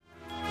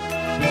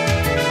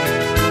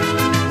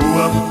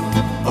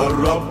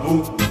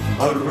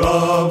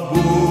الرب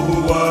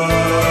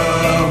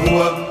وهو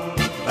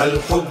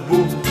الحب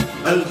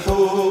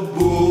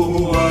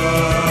هو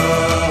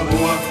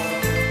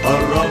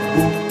الرب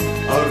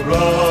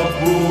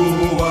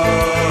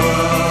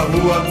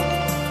وهو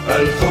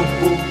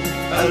الحب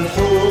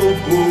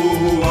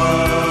هو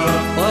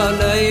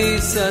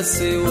وليس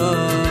سوى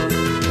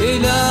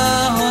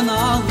إله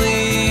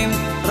عظيم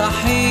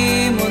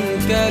رحيم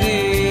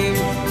كريم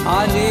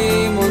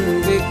عليم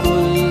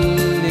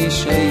بكل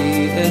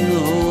شيء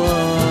هو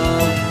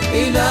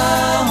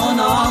إله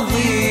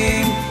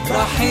عظيم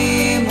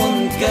رحيم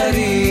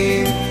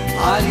كريم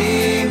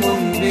عليم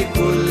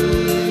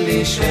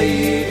بكل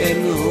شيء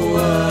هو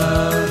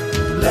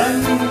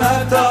لن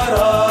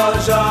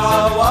نتراجع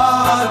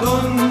وعد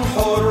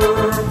حر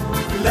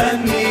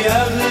لن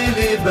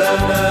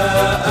يغلبنا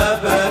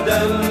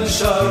أبدا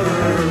شر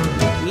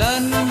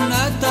لن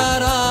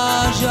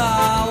نتراجع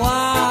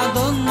وعد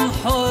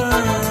حر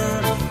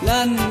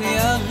لن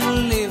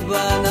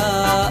يغلبنا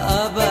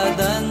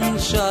أبدا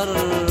شر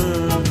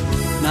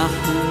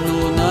نحن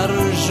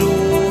نرجو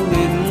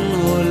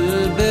منه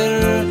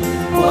البر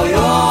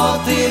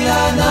ويعطي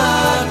لنا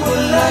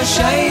كل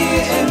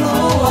شيء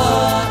هو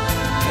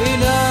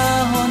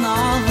إله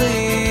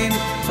عظيم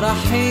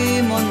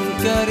رحيم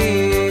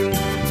كريم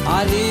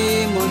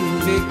عليم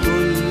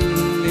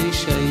بكل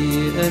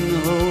شيء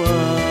هو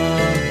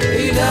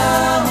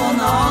إله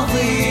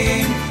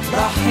عظيم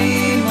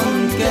رحيم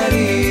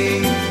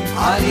كريم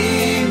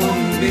عليم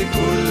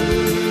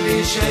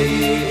بكل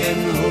شيء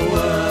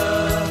هو.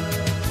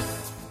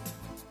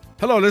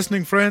 Hello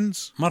listening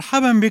friends.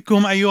 مرحبا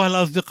بكم أيها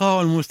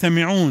الأصدقاء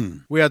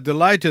المستمعون. We are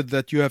delighted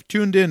that you have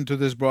tuned in to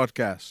this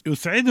broadcast.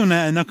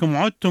 يسعدنا أنكم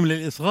عدتم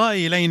للإصغاء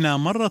إلينا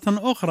مرة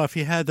أخرى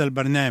في هذا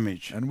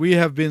البرنامج. And we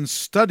have been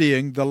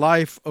studying the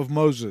life of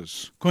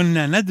Moses.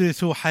 كنا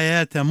ندرس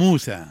حياة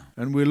موسى.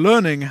 And we're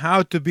learning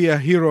how to be a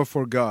hero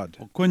for God.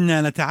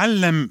 وكنا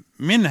نتعلم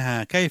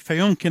منها كيف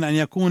يمكن أن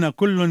يكون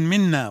كل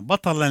منا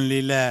بطلا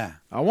لله.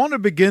 I want to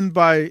begin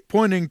by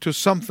pointing to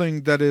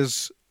something that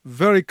is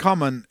very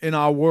common in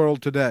our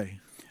world today.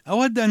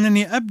 أود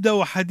أنني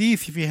أبدأ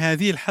حديثي في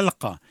هذه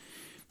الحلقة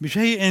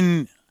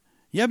بشيء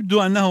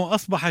يبدو أنه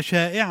أصبح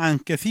شائعا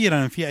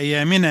كثيرا في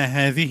أيامنا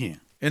هذه.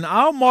 In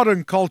our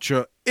modern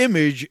culture,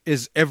 image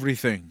is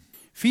everything.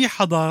 في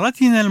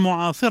حضارتنا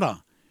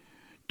المعاصرة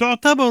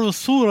تعتبر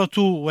الصورة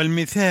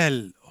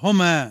والمثال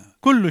هما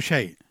كل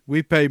شيء.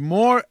 We pay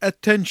more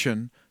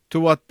attention to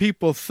what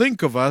people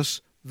think of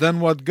us than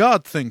what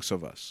God thinks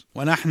of us.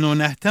 ونحن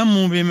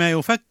نهتم بما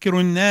يفكر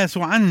الناس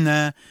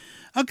عنا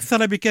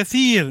أكثر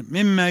بكثير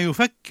مما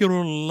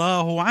يفكر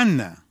الله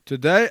عنا.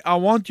 Today I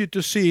want you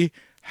to see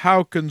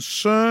how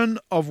concern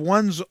of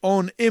one's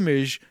own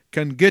image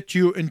can get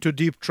you into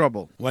deep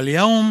trouble.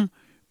 واليوم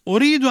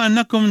أريد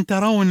أنكم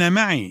ترون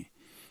معي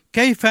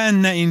كيف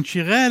أن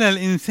انشغال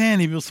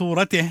الإنسان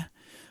بصورته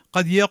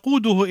قد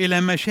يقوده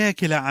إلى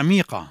مشاكل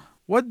عميقة.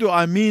 What do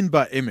I mean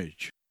by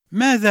image?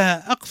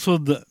 ماذا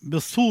أقصد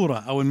بالصورة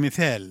أو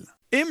المثال؟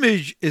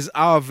 Image is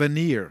our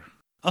veneer.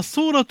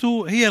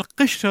 الصورة هي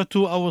القشرة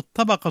أو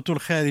الطبقة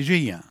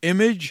الخارجية.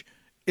 Image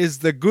is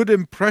the good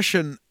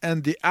impression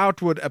and the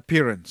outward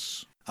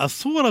appearance.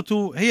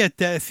 الصورة هي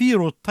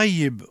التأثير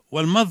الطيب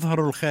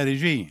والمظهر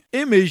الخارجي.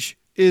 Image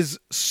is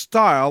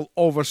style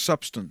over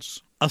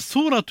substance.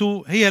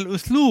 الصورة هي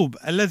الأسلوب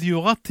الذي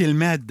يغطي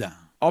المادة.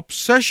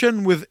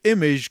 Obsession with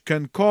image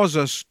can cause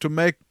us to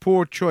make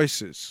poor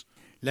choices.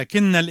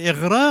 لكن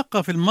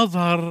الإغراق في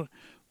المظهر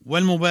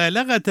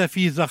والمبالغة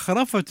في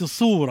زخرفة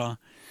الصورة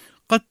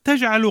قد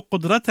تجعل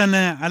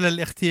قدرتنا على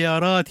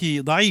الاختيارات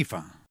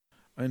ضعيفة.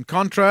 In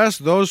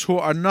contrast, those who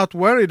are not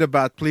worried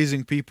about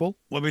pleasing people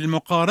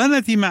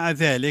وبالمقارنة مع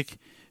ذلك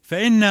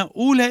فإن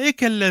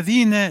أولئك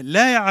الذين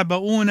لا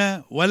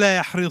يعبؤون ولا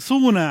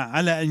يحرصون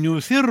على أن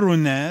يسروا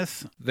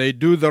الناس they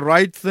do the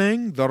right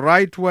thing the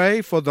right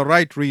way for the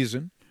right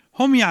reason.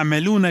 هم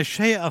يعملون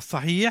الشيء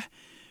الصحيح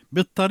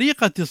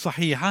بالطريقة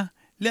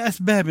الصحيحة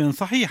لأسباب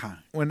صحيحة.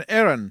 When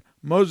Aaron,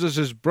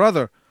 Moses'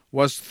 brother,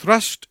 was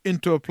thrust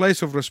into a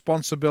place of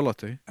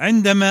responsibility,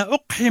 عندما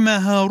أقحم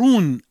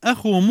هارون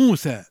أخو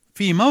موسى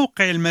في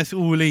موقع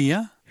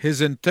المسؤولية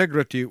his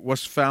integrity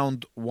was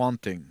found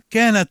wanting.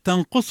 كانت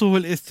تنقصه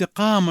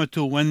الاستقامة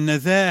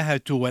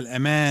والنزاهة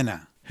والأمانة.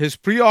 His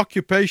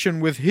preoccupation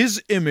with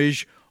his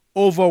image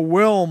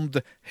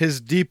overwhelmed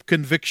his deep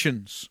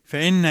convictions.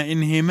 فإن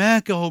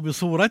انهماكه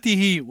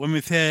بصورته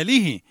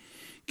ومثاله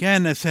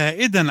كان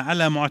سائدا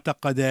على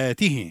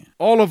معتقداته.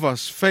 All of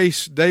us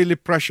face daily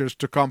pressures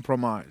to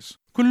compromise.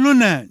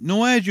 كلنا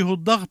نواجه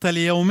الضغط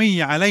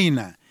اليومي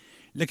علينا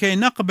لكي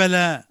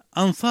نقبل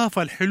أنصاف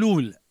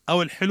الحلول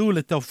أو الحلول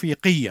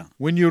التوفيقية.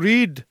 When you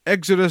read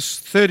Exodus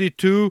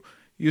 32,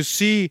 you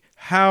see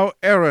how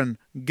Aaron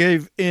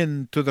gave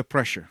in to the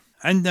pressure.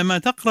 عندما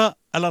تقرأ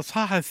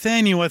الأصحاح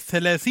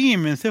 32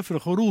 من سفر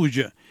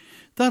خروج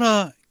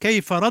ترى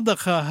كيف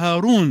رضخ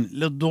هارون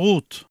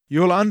للضغوط.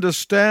 You'll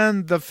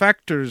understand the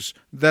factors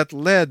that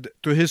led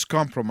to his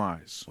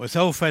compromise.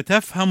 وسوف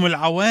تفهم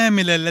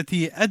العوامل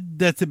التي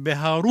أدت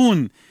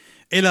بهارون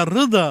إلى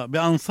الرضا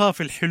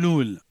بأنصاف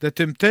الحلول. The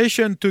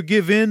temptation to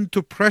give in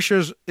to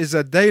pressures is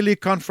a daily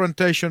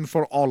confrontation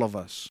for all of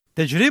us.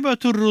 تجربة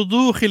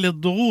الرضوخ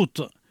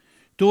للضغوط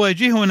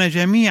تواجهنا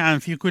جميعا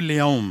في كل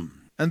يوم.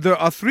 And there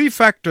are three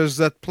factors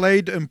that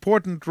played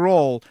important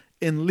role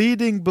in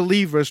leading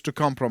believers to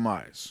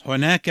compromise.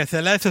 هناك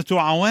 3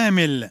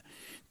 عوامل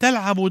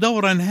تلعب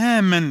دورا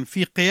هاما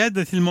في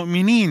قيادة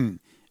المؤمنين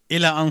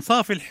إلى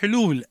أنصاف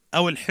الحلول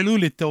أو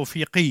الحلول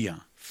التوفيقية.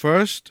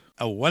 First,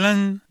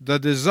 أولا، the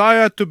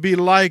desire to be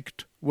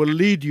liked will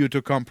lead you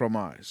to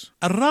compromise.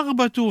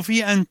 الرغبة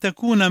في أن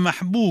تكون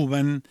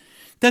محبوبا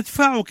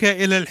تدفعك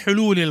إلى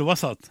الحلول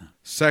الوسط.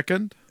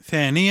 Second,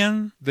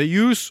 ثانيا، the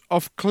use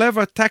of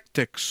clever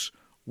tactics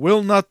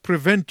will not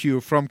prevent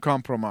you from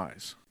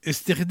compromise.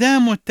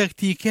 استخدام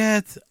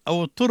التكتيكات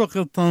أو الطرق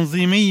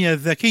التنظيمية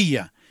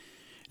الذكية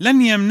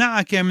لن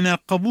يمنعك من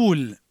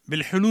القبول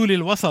بالحلول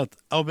الوسط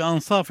أو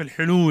بأنصاف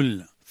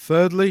الحلول.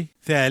 Thirdly,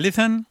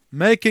 ثالثا،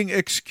 making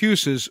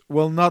excuses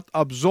will not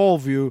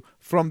absolve you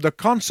from the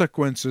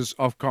consequences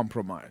of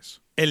compromise.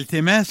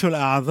 التماس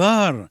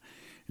الأعذار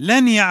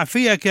لن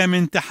يعفيك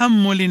من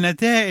تحمل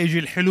نتائج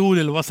الحلول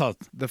الوسط.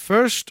 The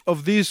first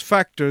of these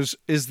factors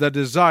is the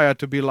desire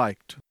to be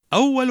liked.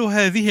 أول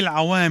هذه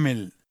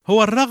العوامل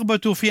هو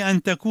الرغبة في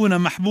أن تكون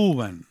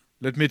محبوبا.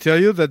 Let me tell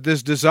you that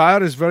this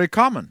desire is very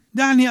common.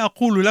 دعني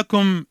أقول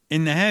لكم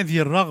إن هذه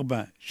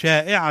الرغبة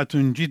شائعة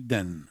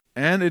جدا،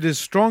 And it is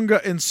stronger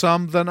in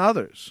some than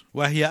others.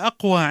 وهي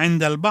أقوى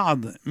عند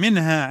البعض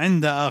منها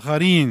عند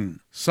آخرين.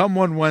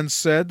 Someone once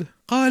said,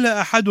 قال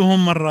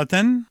أحدهم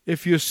مرة: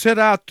 if you set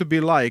out to be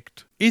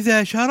liked,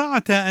 إذا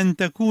شرعت أن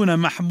تكون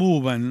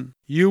محبوبا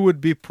you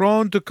would be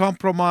prone to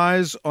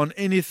compromise on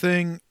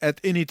anything at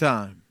any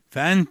time.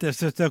 فأنت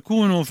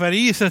ستكون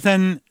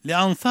فريسة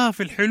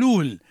لأنصاف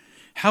الحلول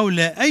حول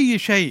أي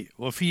شيء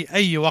وفي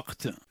أي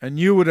وقت، And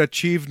you would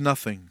achieve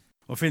nothing.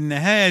 وفي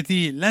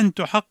النهاية لن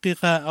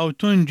تحقق أو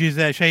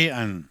تنجز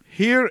شيئا.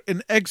 Here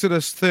in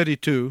Exodus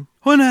 32,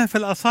 هنا في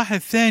الأصحاح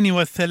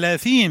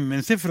 32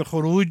 من سفر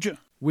خروج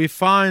we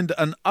find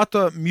an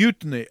utter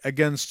mutiny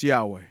against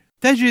Yahweh.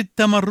 تجد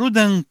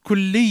تمردا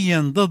كليا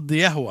ضد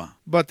يهوه.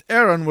 But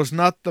Aaron was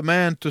not the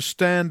man to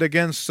stand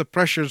against the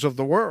pressures of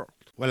the world.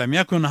 ولم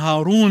يكن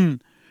هارون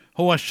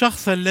هو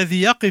الشخص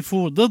الذي يقف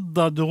ضد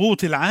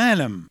ضغوط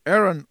العالم.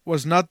 Aaron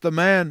was not the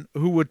man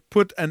who would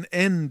put an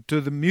end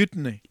to the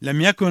mutiny.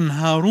 لم يكن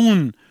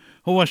هارون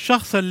هو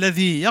الشخص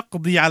الذي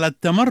يقضي على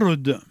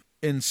التمرد.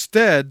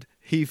 Instead,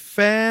 he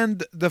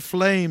fanned the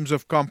flames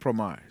of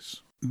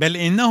compromise. بل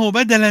إنه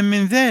بدلا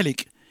من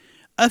ذلك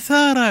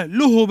أثار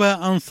لهب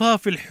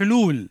أنصاف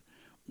الحلول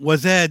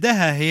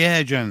وزادها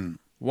هياجا.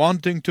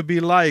 Wanting to be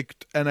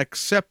liked and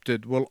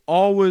accepted will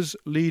always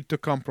lead to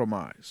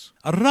compromise.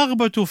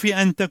 الرغبة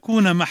في أن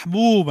تكون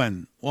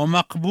محبوبا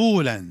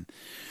ومقبولا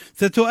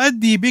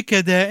ستؤدي بك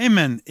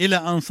دائما إلى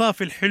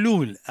أنصاف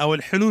الحلول أو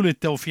الحلول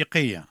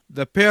التوفيقية.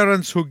 The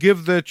parents who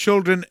give their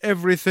children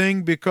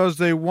everything because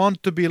they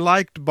want to be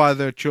liked by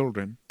their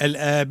children.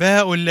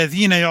 الآباء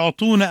الذين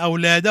يعطون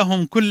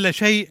أولادهم كل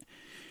شيء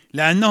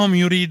لأنهم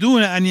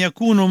يريدون أن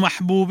يكونوا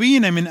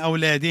محبوبين من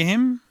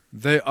أولادهم.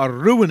 They are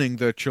ruining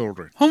their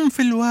children. هم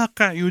في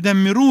الواقع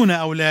يدمرون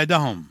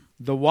أولادهم.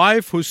 The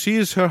wife who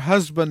sees her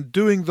husband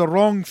doing the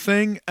wrong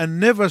thing and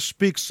never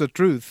speaks the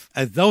truth.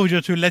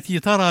 الزوجة التي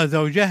ترى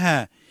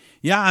زوجها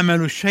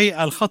يعمل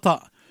الشيء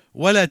الخطأ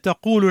ولا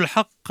تقول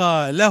الحق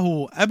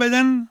له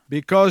أبدا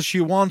Because she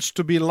wants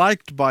to be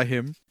liked by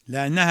him.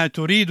 لأنها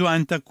تريد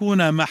أن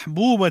تكون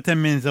محبوبة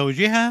من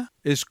زوجها.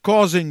 Is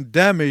causing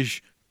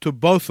damage to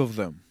both of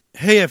them.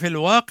 هي في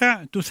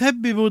الواقع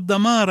تسبب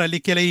الدمار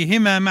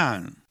لكليهما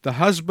معا. The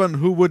husband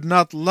who would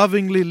not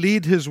lovingly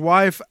lead his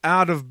wife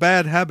out of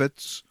bad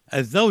habits.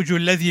 الزوج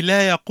الذي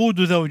لا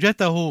يقود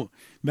زوجته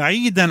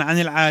بعيدا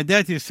عن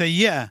العادات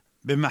السيئة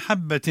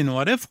بمحبة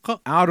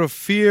ورفق. Out of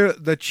fear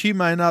that she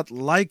might not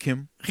like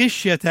him.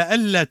 خشية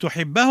ألا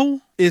تحبه.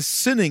 Is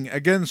sinning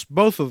against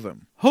both of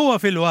them. هو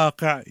في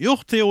الواقع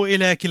يخطئ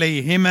إلى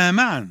كليهما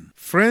معا.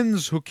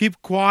 Friends who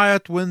keep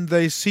quiet when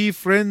they see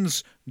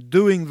friends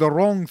doing the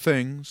wrong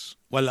things.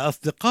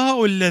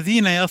 والأصدقاء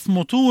الذين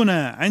يصمتون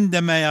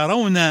عندما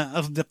يرون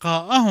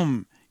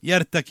أصدقائهم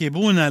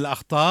يرتكبون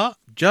الأخطاء.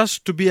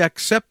 Just to be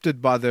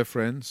accepted by their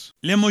friends.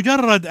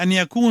 لمجرد أن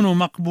يكونوا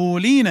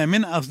مقبولين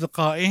من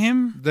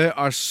أصدقائهم. They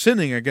are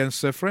sinning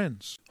against their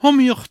friends.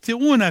 هم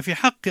يخطئون في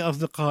حق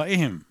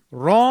أصدقائهم.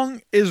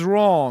 Wrong is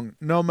wrong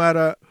no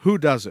matter who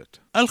does it.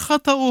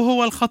 الخطأ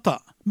هو الخطأ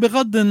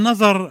بغض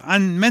النظر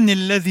عن من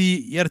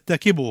الذي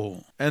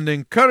يرتكبه. And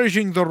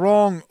encouraging the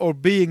wrong or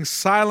being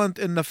silent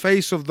in the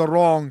face of the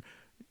wrong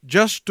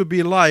just to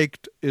be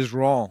liked is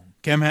wrong.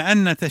 كما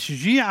أن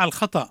تشجيع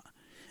الخطأ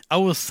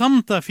أو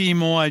الصمت في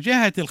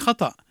مواجهة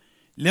الخطأ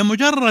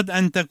لمجرد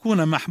أن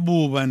تكون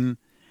محبوبا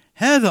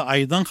هذا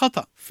أيضا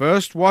خطأ.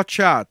 First, watch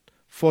out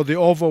for the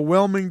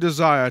overwhelming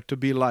desire to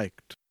be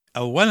liked.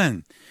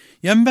 أولا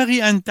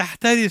ينبغي أن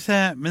تحترس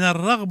من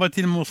الرغبة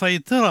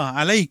المسيطرة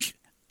عليك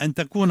أن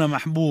تكون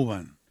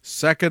محبوبا.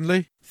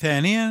 Secondly,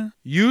 ثانيا،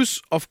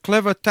 use of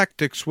clever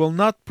tactics will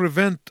not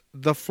prevent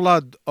the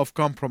flood of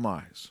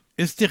compromise.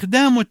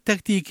 استخدام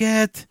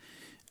التكتيكات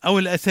أو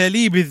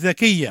الأساليب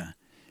الذكية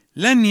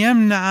لن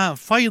يمنع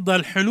فيض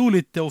الحلول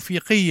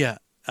التوفيقية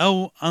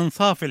أو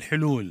أنصاف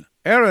الحلول.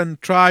 Aaron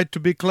tried to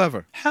be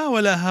clever.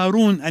 حاول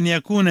هارون أن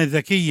يكون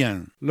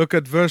ذكيا. Look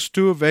at verse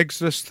 2 of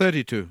Exodus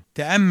 32.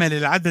 تأمل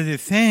العدد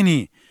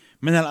الثاني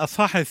من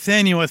الأصحاح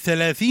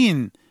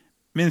 32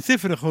 من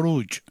سفر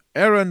خروج.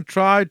 Aaron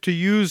tried to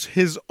use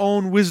his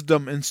own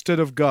wisdom instead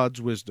of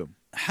God's wisdom.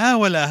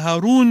 حاول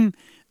هارون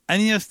أن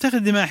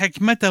يستخدم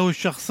حكمته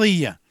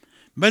الشخصية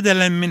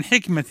بدلا من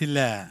حكمة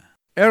الله.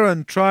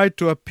 Aaron tried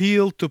to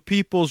appeal to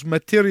people's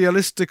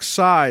materialistic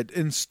side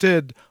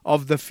instead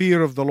of the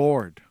fear of the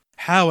Lord.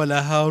 حاول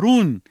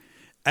هارون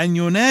أن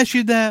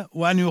يناشد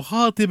وأن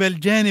يخاطب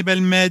الجانب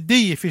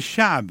المادي في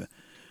الشعب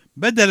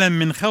بدلا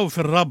من خوف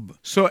الرب.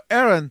 So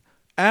Aaron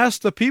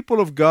asked the people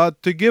of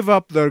God to give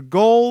up their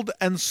gold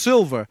and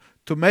silver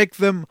to make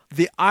them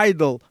the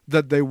idol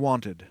that they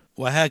wanted.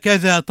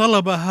 وهكذا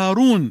طلب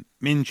هارون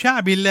من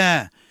شعب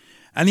الله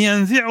أن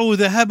ينزعوا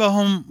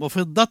ذهبهم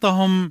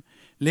وفضتهم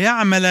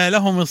ليعمل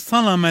لهم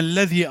الصنم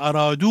الذي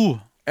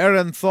أرادوه.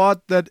 Aaron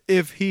thought that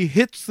if he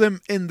hits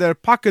them in their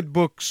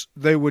pocketbooks,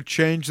 they would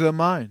change their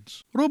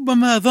minds.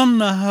 ربما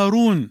ظن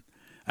هارون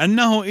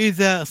أنه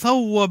إذا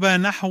صوب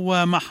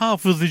نحو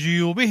محافظ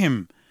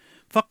جيوبهم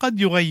فقد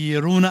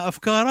يغيرون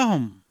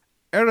أفكارهم.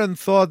 Aaron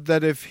thought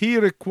that if he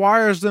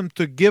requires them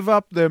to give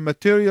up their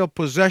material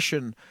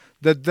possession,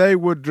 that they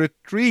would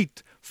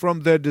retreat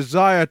from their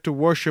desire to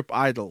worship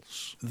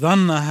idols.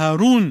 ظن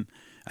هارون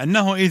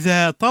أنه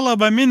إذا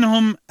طلب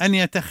منهم أن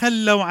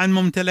يتخلوا عن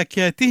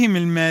ممتلكاتهم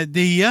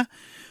المادية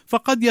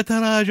فقد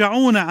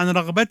يتراجعون عن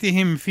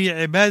رغبتهم في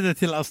عبادة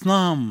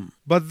الأصنام.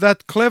 But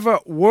that clever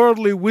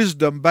worldly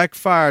wisdom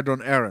backfired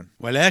on Aaron.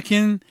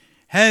 ولكن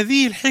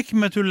هذه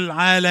الحكمة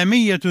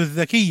العالمية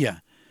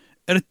الذكية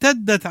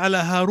ارتدت على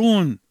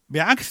هارون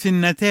بعكس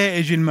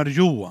النتائج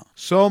المرجوة.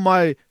 So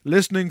my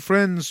listening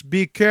friends,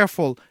 be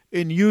careful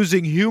in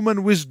using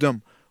human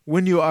wisdom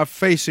when you are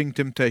facing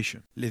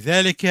temptation.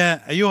 لذلك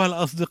أيها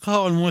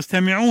الأصدقاء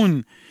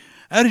المستمعون،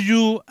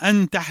 أرجو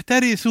أن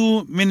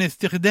تحترسوا من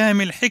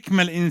استخدام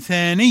الحكمة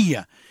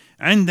الإنسانية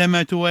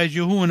عندما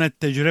تواجهون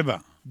التجربة.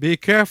 Be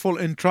careful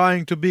in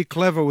trying to be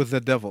clever with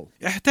the devil.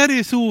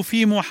 احترسوا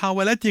في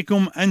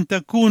محاولتكم أن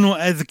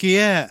تكونوا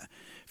أذكياء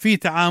في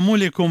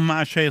تعاملكم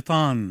مع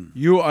الشيطان.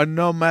 You are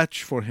no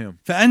match for him.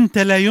 فأنت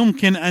لا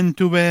يمكن أن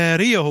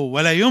تباريه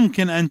ولا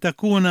يمكن أن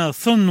تكون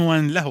صنوا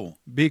له.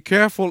 Be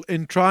careful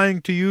in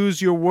trying to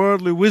use your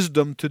worldly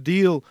wisdom to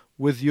deal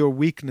with your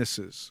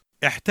weaknesses.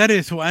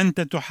 احترس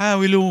وأنت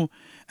تحاول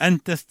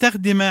أن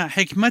تستخدم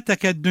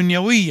حكمتك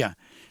الدنيوية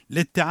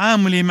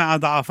للتعامل مع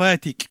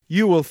ضعفاتك.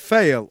 You will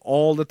fail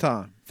all the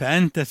time.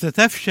 فأنت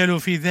ستفشل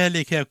في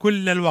ذلك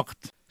كل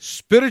الوقت.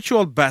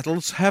 Spiritual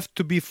battles have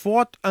to be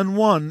fought and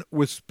won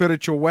with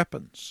spiritual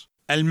weapons.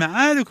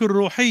 المعارك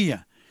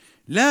الروحية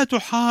لا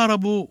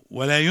تحارب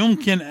ولا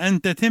يمكن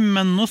أن تتم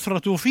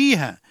النصرة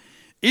فيها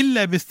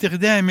إلا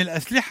باستخدام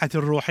الأسلحة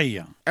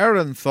الروحية.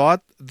 Aaron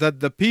thought that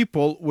the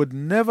people would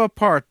never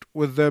part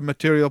with their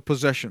material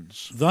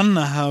possessions. ظن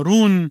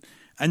هارون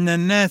أن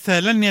الناس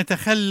لن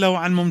يتخلوا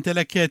عن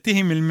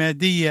ممتلكاتهم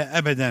المادية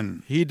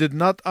أبدا. He did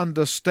not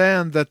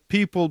understand that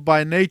people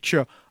by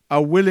nature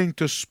are willing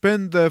to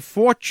spend their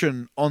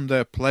fortune on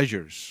their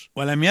pleasures.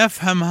 ولم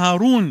يفهم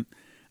هارون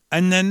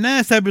أن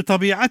الناس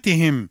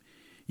بطبيعتهم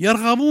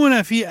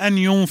يرغبون في أن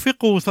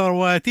ينفقوا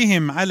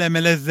ثرواتهم على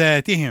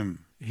ملذاتهم.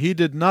 He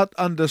did not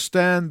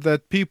understand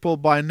that people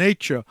by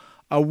nature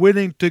are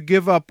willing to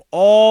give up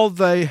all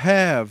they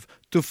have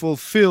to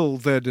fulfill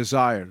their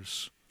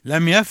desires.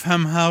 لم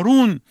يفهم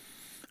هارون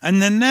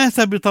أن الناس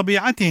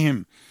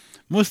بطبيعتهم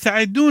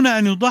مستعدون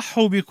أن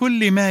يضحوا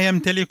بكل ما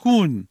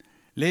يمتلكون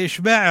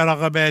لإشباع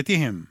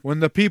رغباتهم. When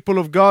the people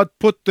of God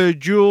put their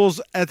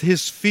jewels at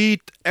his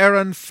feet,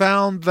 Aaron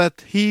found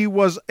that he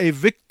was a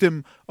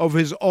victim of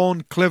his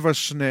own clever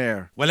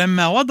snare.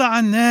 ولما وضع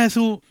الناس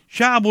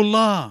شعب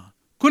الله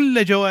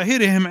كل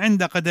جواهرهم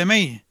عند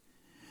قدميه،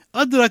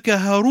 أدرك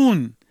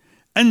هارون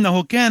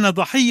أنه كان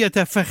ضحية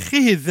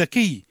فخه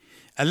الذكي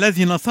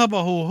الذي نصبه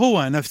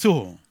هو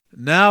نفسه.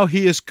 Now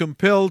he is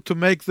compelled to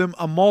make them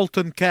a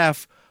molten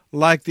calf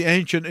like the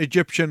ancient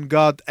Egyptian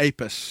god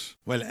Apis.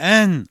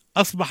 والآن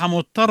أصبح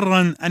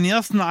مضطرا أن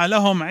يصنع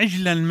لهم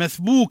عجلا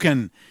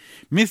مسبوكا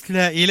مثل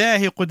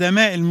إله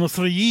قدماء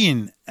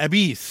المصريين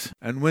أبيس.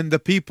 And when the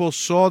people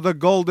saw the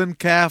golden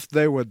calf,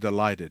 they were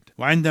delighted.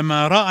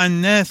 وعندما رأى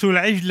الناس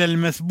العجل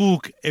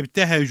المسبوك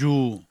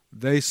ابتهجوا.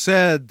 They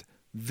said,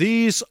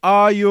 "These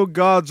are your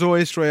gods, O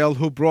Israel,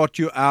 who brought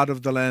you out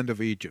of the land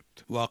of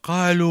Egypt."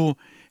 وقالوا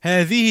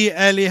هذه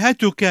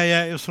آلهتك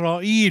يا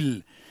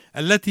إسرائيل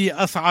التي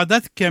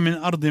أصعدتك من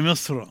أرض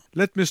مصر.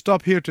 Let me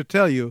stop here to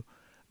tell you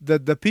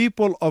that the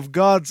people of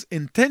God's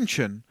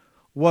intention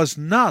was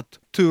not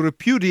to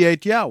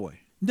repudiate Yahweh.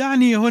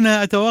 دعني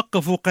هنا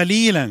أتوقف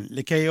قليلا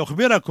لكي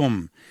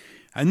أخبركم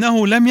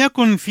أنه لم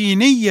يكن في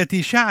نية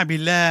شعب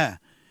الله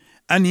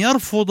أن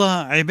يرفض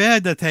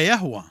عبادة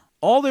يهوه.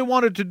 All they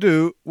wanted to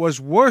do was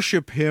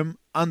worship him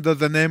under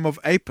the name of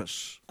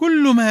Apis.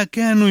 كل ما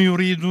كانوا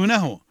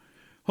يريدونه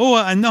هو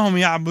أنهم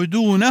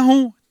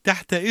يعبدونه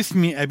تحت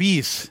اسم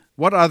أبيس.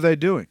 What are they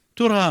doing?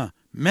 ترى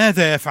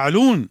ماذا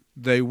يفعلون؟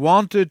 They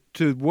wanted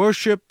to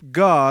worship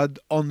God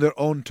on their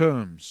own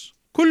terms.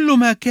 كل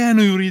ما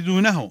كانوا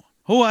يريدونه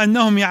هو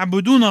أنهم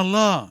يعبدون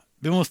الله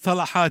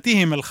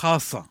بمصطلحاتهم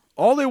الخاصة.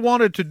 All they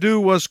wanted to do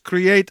was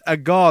create a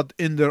God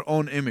in their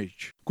own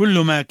image. كل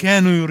ما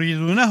كانوا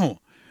يريدونه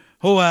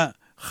هو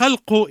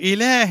خلق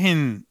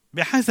إله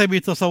بحسب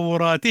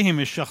تصوراتهم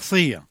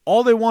الشخصية.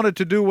 All they wanted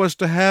to do was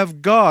to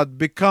have God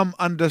become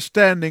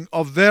understanding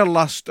of their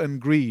lust and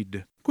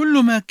greed.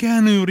 كل ما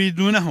كانوا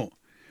يريدونه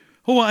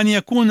هو أن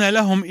يكون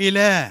لهم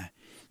إله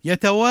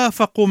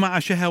يتوافق مع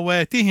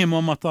شهواتهم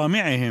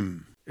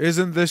ومطامعهم.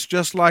 Isn't this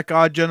just like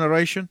our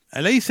generation?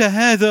 أليس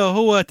هذا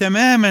هو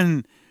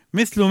تماما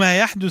مثل ما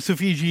يحدث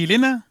في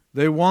جيلنا؟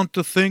 They want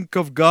to think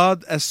of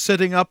God as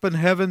sitting up in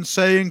heaven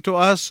saying to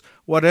us,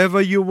 whatever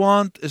you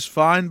want is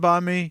fine by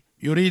me.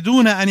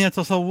 يريدون أن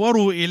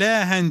يتصوروا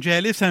إلها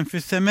جالسا في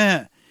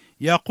السماء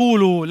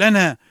يقول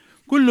لنا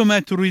كل ما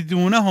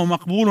تريدونه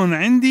مقبول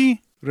عندي.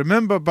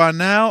 Remember, by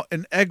now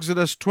in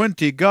Exodus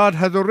 20, God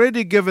had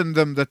already given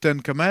them the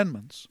 10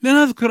 commandments.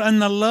 لنذكر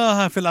أن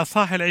الله في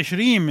الأصحاح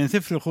 20 من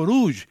سفر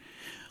الخروج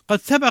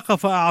قد سبق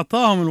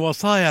فأعطاهم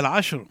الوصايا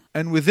 10.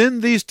 And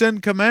within these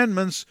 10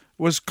 commandments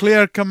was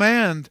clear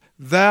command,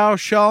 thou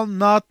shalt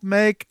not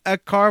make a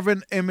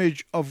carven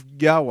image of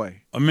Yahweh.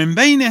 ومن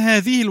بين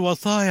هذه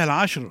الوصايا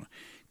 10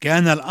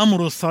 كان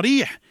الأمر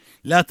الصريح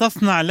لا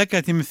تصنع لك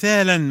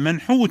تمثالا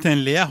منحوتا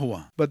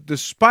ليهوه. But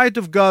despite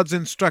of God's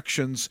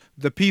instructions,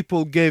 the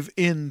people gave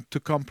in to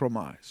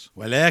compromise.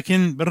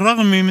 ولكن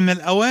بالرغم من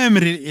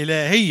الأوامر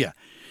الإلهية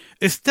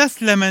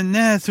استسلم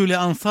الناس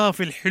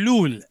لأنصاف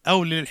الحلول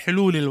أو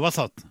للحلول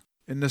الوسط.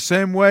 In the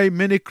same way,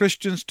 many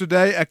Christians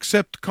today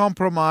accept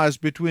compromise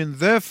between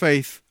their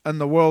faith and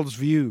the world's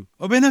view.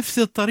 وبنفس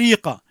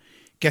الطريقة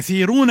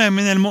كثيرون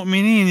من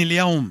المؤمنين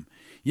اليوم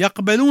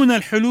يقبلون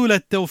الحلول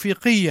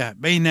التوفيقية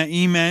بين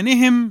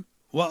إيمانهم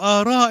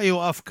وآراء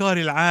وأفكار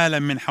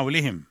العالم من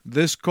حولهم.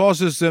 This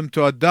causes them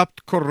to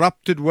adopt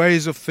corrupted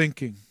ways of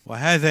thinking.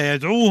 وهذا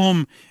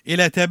يدعوهم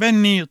إلى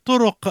تبني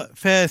طرق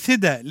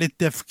فاسدة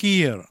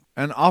للتفكير.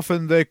 And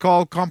often they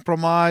call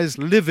compromise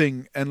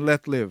living and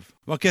let live.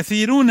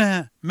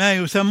 وكثيرون ما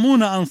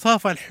يسمون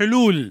أنصاف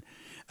الحلول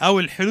أو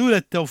الحلول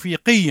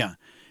التوفيقية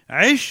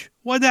عش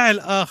ودع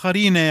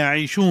الآخرين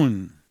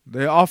يعيشون.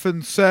 They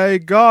often say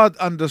God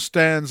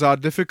understands our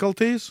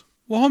difficulties.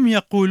 وهم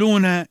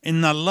يقولون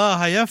إن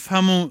الله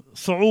يفهم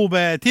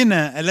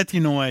صعوباتنا التي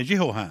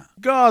نواجهها.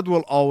 God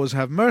will always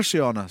have mercy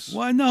on us.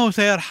 وأنه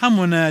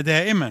سيرحمنا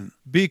دائما.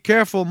 Be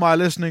careful, my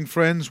listening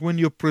friends, when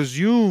you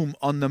presume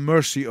on the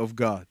mercy of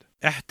God.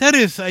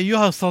 احترس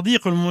أيها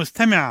الصديق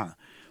المستمع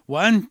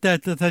وأنت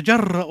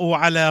تتجرأ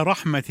على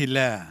رحمة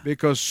الله.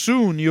 Because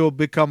soon you'll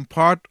become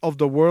part of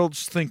the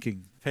world's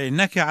thinking.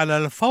 فإنك على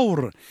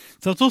الفور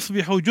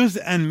ستصبح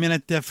جزءا من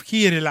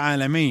التفكير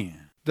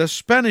العالمي. The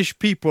Spanish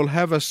people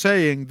have a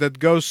saying that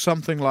goes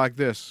something like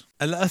this.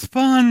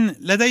 الأسبان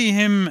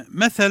لديهم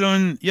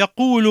مثل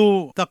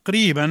يقول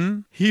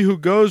تقريبا He who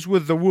goes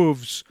with the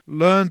wolves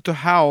learn to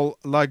howl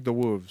like the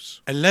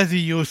wolves.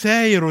 الذي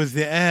يساير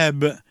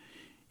الذئاب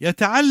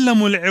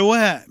يتعلم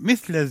العواء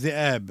مثل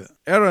الذئاب.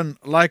 Aaron,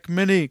 like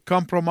many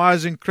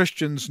compromising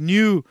Christians,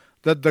 knew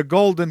that the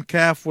golden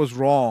calf was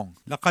wrong.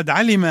 لقد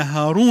علم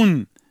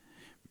هارون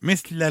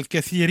مثل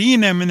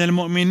الكثيرين من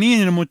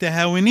المؤمنين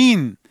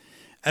المتهاونين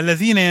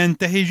الذين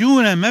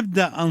ينتهجون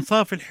مبدأ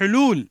أنصاف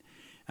الحلول،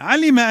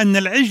 علم أن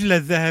العجل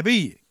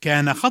الذهبي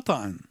كان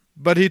خطأ.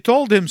 But he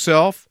told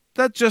himself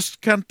that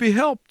just can't be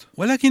helped.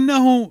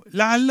 ولكنه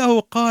لعله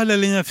قال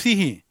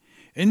لنفسه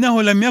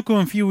إنه لم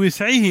يكن في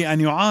وسعه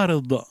أن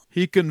يعارض.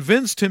 He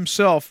convinced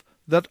himself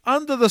that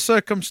under the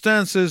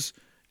circumstances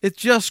it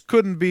just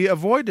couldn't be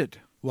avoided.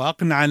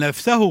 وأقنع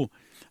نفسه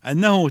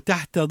أنه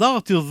تحت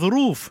ضغط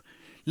الظروف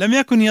لم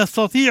يكن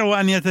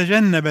يستطيع أن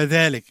يتجنب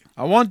ذلك.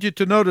 I want you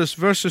to notice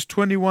verses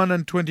 21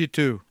 and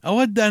 22.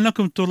 أود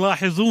أنكم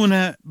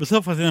تلاحظون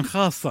بصفة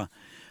خاصة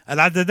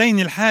العددين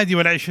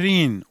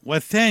 21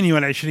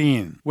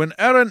 و22. When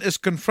Aaron is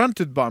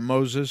confronted by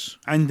Moses,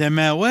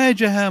 عندما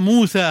واجه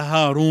موسى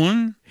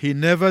هارون he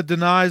never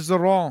denies the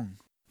wrong.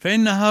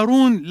 فإن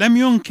هارون لم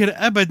ينكر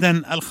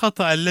أبدا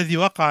الخطأ الذي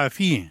وقع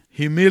فيه.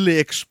 He merely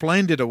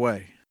explained it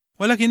away.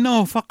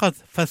 ولكنه فقط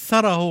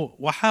فسره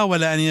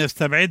وحاول أن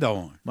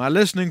يستبعده. My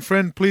listening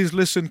friend, please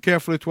listen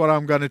carefully to what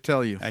I'm going to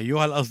tell you.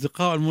 أيها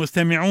الأصدقاء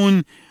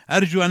المستمعون،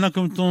 أرجو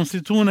أنكم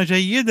تنصتون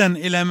جيدا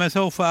إلى ما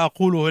سوف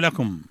أقوله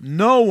لكم.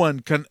 No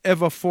one can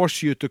ever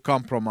force you to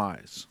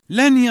compromise.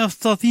 لن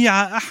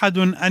يستطيع أحد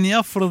أن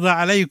يفرض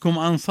عليكم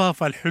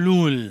أنصاف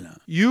الحلول.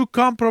 You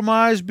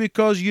compromise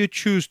because you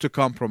choose to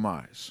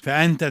compromise.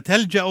 فأنت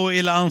تلجأ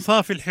إلى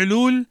أنصاف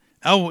الحلول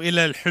أو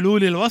إلى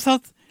الحلول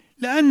الوسط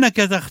لأنك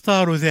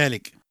تختار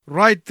ذلك.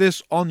 Write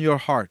this on your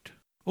heart.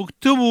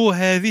 اكتبوا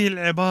هذه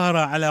العبارة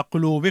على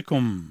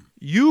قلوبكم.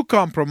 You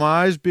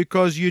compromise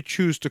because you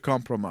choose to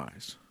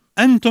compromise.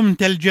 أنتم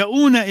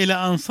تلجؤون إلى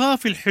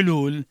أنصاف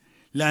الحلول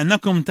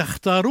لأنكم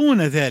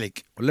تختارون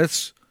ذلك.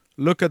 Let's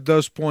look at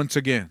those points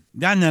again.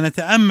 دعنا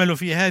نتأمل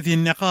في هذه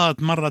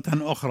النقاط مرة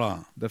أخرى.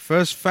 The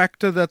first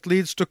factor that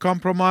leads to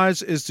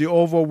compromise is the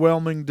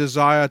overwhelming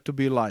desire to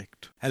be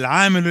liked.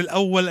 العامل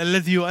الأول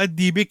الذي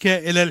يؤدي بك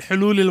إلى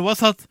الحلول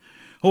الوسط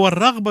هو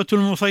الرغبة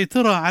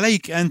المسيطرة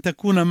عليك أن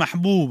تكون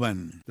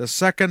محبوبا. The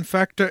second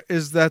factor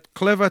is that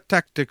clever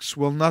tactics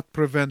will not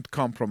prevent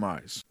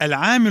compromise.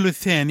 العامل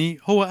الثاني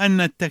هو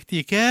أن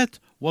التكتيكات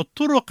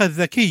والطرق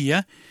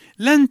الذكية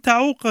لن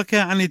تعوقك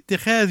عن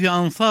اتخاذ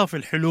أنصاف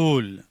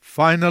الحلول.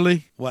 Finally,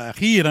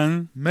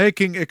 وأخيرا،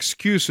 making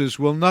excuses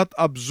will not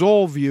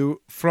absolve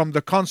you from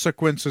the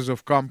consequences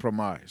of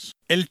compromise.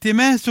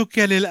 التماسك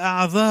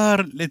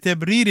للأعذار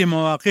لتبرير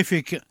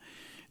مواقفك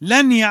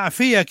لن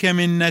يعفيك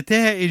من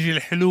نتائج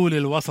الحلول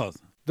الوسط.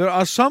 There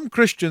are some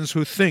Christians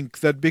who think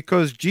that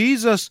because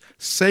Jesus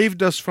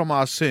saved us from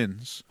our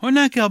sins,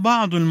 هناك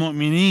بعض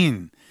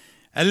المؤمنين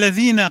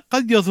الذين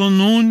قد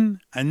يظنون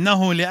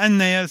أنه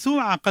لأن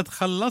يسوع قد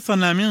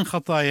خلصنا من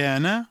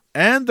خطايانا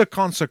and the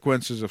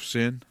consequences of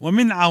sin,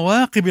 ومن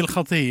عواقب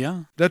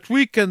الخطية، that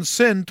we can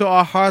sin to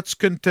our heart's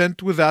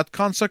content without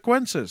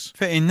consequences.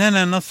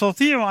 فإننا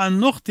نستطيع أن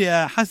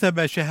نخطئ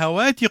حسب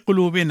شهوات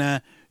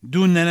قلوبنا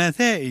دون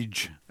نتائج.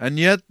 And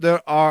yet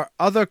there are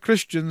other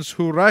Christians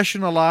who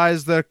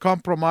rationalize their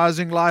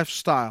compromising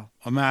lifestyle.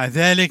 ومع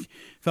ذلك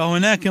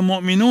فهناك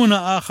مؤمنون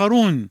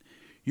آخرون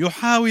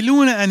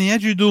يحاولون أن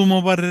يجدوا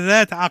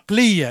مبررات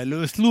عقلية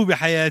لأسلوب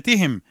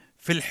حياتهم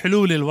في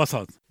الحلول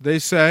الوسط. They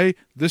say,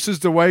 this is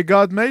the way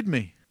God made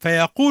me.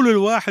 فيقول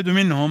الواحد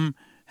منهم: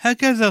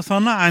 هكذا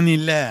صنعني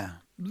الله.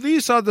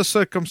 These are the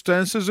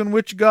circumstances in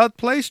which God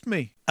placed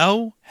me.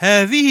 أو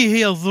هذه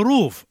هي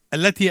الظروف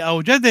التي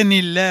أوجدني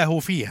الله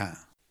فيها.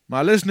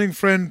 My listening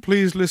friend,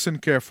 please listen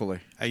carefully.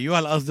 أيها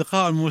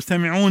الأصدقاء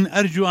المستمعون،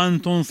 أرجو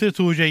أن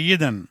تنصتوا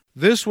جيدا.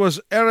 This was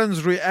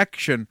Aaron's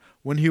reaction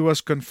when he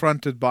was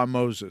confronted by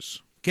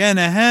Moses. كان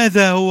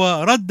هذا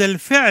هو رد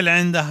الفعل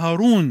عند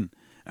هارون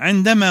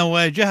عندما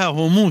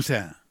واجهه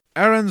موسى.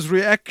 Aaron's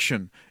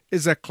reaction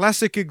is a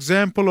classic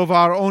example of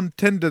our own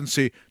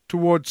tendency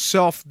towards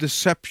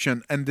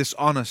self-deception and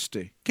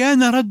dishonesty.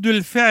 كان رد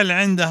الفعل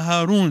عند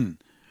هارون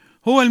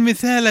هو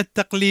المثال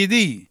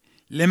التقليدي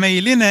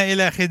لميلنا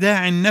إلى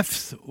خداع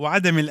النفس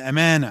وعدم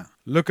الأمانة.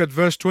 Look at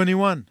verse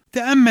 21.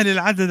 تأمل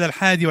العدد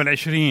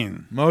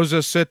 21.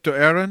 Moses said to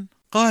Aaron,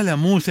 قال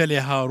موسى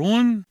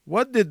لهارون: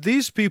 what did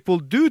these people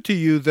do to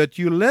you that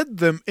you led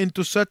them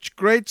into such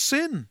great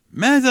sin?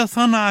 ماذا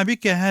صنع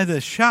بك هذا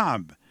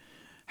الشعب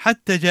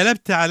حتى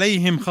جلبت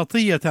عليهم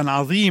خطية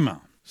عظيمة؟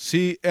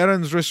 See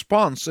Aaron's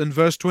response in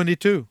verse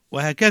 22.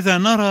 وهكذا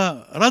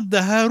نرى رد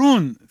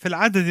هارون في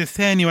العدد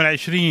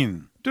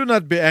 22. Do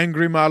not be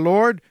angry, my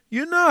Lord.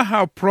 You know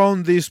how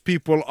prone these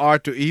people are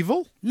to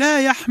evil.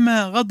 لا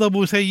يحمى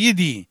غضب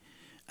سيدي،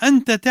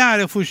 أنت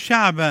تعرف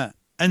الشعب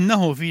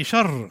أنه في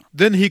شر.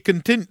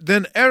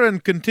 Then Aaron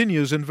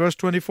continues in verse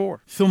 24.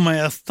 ثم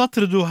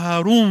يستطرد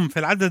هارون في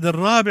العدد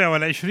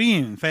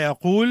 24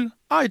 فيقول: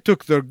 I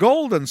took their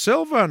gold and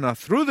silver and I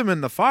threw them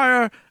in the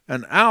fire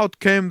and out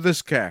came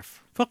this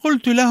calf.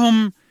 فقلت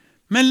لهم: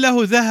 من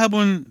له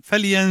ذهب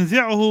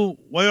فلينزعه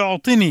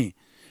ويعطني،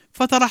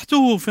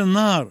 فطرحته في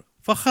النار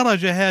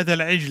فخرج هذا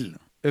العجل.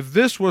 If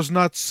this was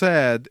not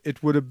sad,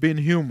 it would have been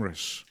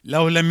humorous.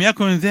 لو لم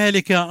يكن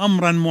ذلك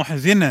أمرا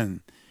محزنا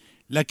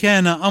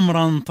لكان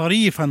أمرا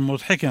طريفا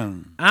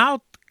مضحكا.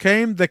 Out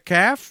came the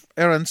calf,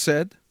 Aaron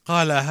said.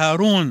 قال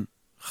هارون: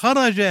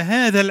 خرج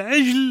هذا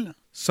العجل.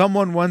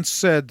 Someone once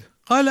said,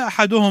 قال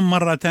أحدهم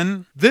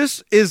مرة: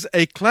 this is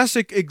a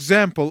classic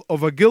example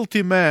of a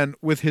guilty man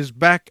with his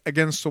back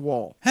against the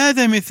wall.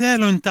 هذا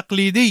مثال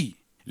تقليدي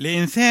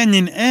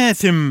لإنسان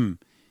آثم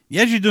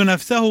يجد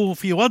نفسه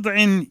في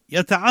وضع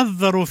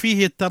يتعذر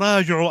فيه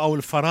التراجع أو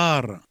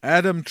الفرار.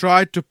 Adam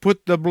tried to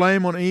put the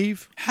blame on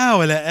Eve.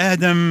 حاول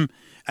آدم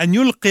أن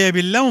يلقي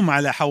باللوم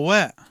على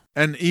حواء.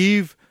 And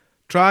Eve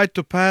tried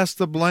to pass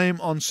the blame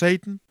on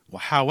Satan.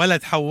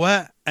 وحاولت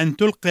حواء أن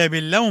تلقي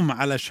باللوم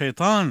على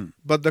الشيطان.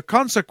 But the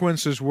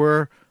consequences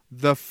were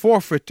the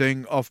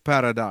forfeiting of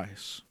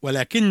paradise.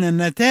 ولكن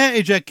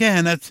النتائج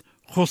كانت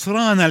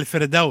خسران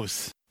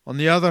الفردوس. On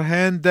the other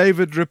hand,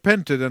 David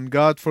repented and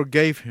God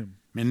forgave him.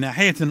 من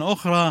ناحية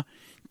أخرى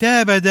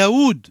تاب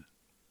داود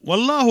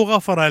والله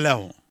غفر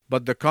له.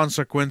 But the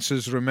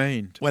consequences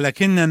remained.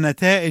 ولكن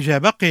النتائج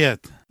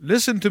بقيت.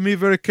 Listen to me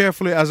very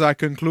carefully as I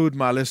conclude,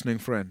 my listening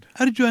friend.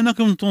 أرجو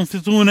أنكم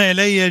تنصتون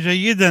إلي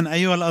جيدا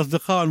أيها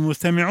الأصدقاء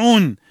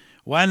المستمعون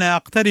وأنا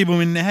أقترب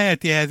من نهاية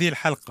هذه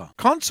الحلقة.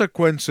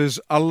 Consequences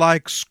are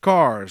like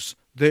scars.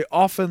 They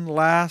often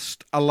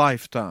last a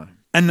lifetime.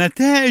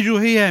 النتائج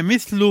هي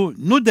مثل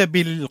ندب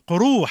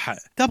القروح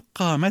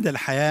تبقى مدى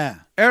الحياة.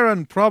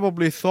 Aaron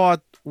probably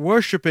thought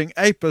worshipping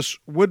Apis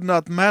would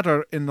not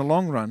matter in the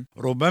long run.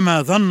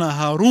 ربما ظن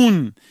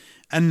هارون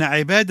أن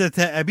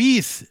عبادة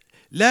أبيس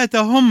لا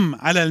تهم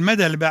على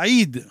المدى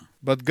البعيد.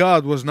 But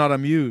God was not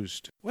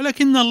amused.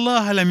 ولكن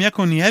الله لم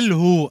يكن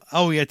يلهو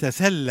أو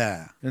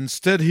يتسلى.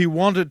 Instead, he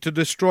wanted to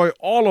destroy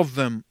all of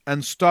them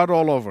and start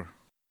all over.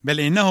 بل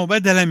إنه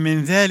بدلا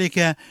من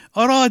ذلك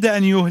أراد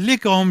أن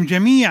يهلكهم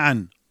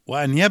جميعا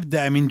وأن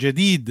يبدأ من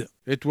جديد.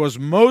 It was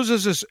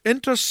Moses'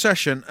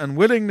 intercession and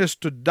willingness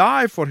to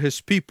die for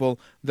his people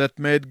that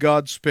made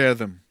God spare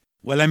them.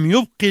 ولم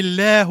يبق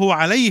الله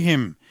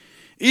عليهم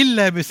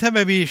إلا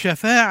بسبب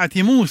شفاعة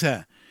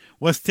موسى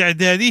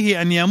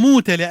واستعداده أن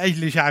يموت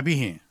لأجل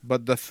شعبه.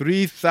 But the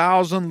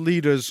 3,000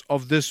 leaders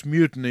of this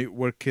mutiny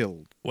were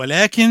killed.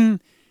 ولكن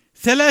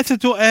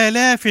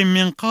 3,000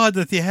 من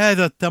قادة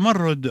هذا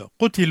التمرد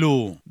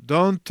قتلوا.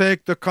 Don't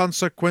take the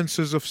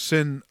consequences of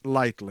sin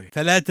lightly.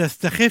 فلا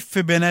تستخف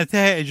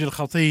بنتائج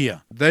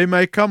الخطية. They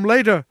may come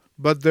later,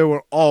 but they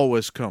will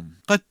always come.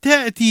 قد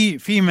تأتي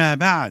فيما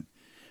بعد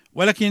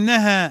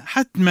ولكنها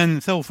حتما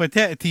سوف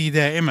تأتي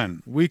دائما.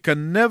 We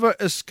can never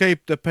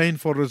escape the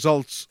painful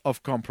results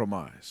of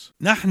compromise.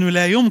 نحن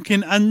لا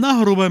يمكن أن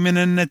نهرب من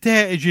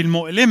النتائج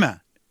المؤلمة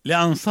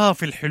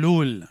لأنصاف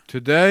الحلول.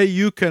 Today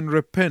you can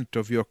repent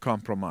of your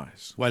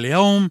compromise.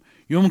 واليوم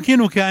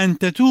يمكنك أن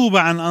تتوب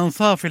عن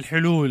أنصاف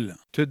الحلول.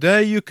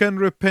 Today you can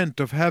repent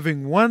of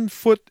having one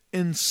foot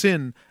in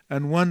sin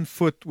and one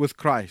foot with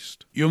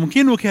Christ.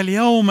 يمكنك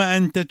اليوم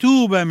أن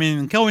تتوب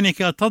من كونك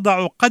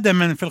تضع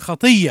قدما في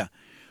الخطية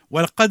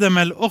والقدم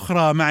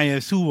الأخرى مع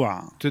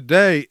يسوع.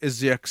 Today is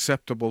the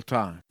acceptable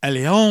time.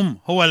 اليوم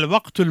هو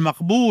الوقت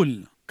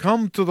المقبول.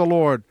 Come to the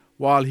Lord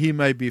while he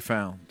may be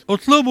found.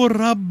 اطلبوا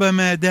الرب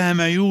ما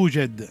دام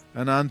يوجد.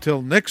 And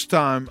until next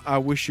time, I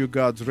wish you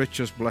God's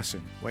richest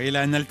blessing.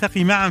 وإلى أن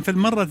نلتقي معا في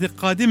المرة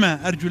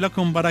القادمة أرجو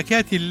لكم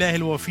بركات الله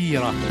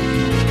الوفيرة.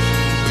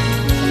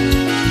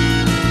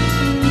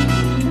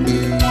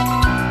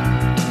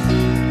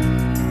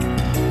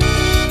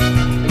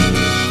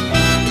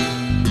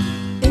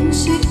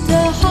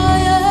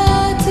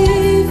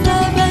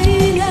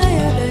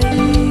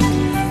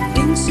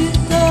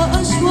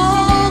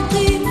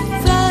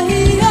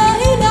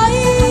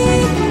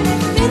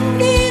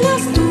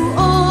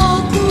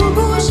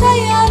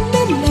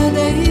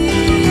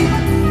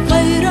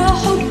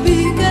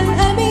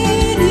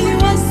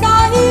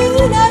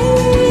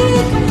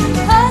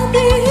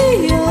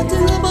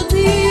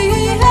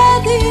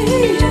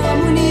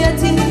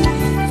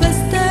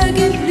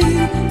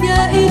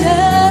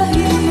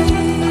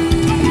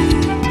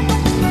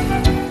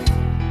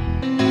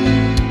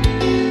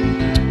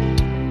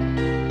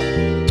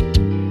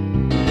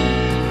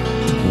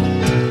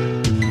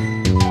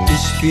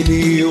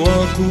 اشفني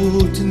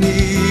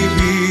وقوتني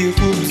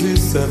بخبز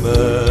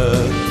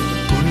السماء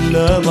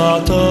كلما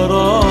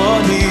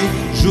اعتراني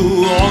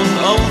جوع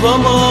أو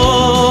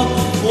ظما،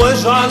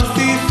 واجعل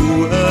في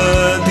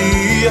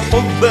فؤادي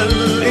حب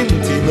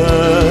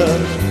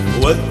الانتماء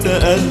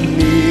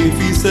والتأني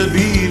في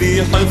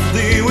سبيل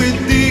حفظي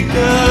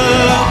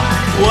والدكاع،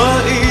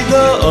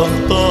 وإذا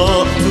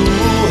أخطأت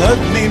هب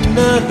لي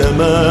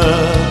الندما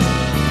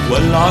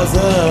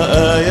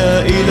والعزاء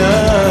يا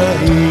إلهي.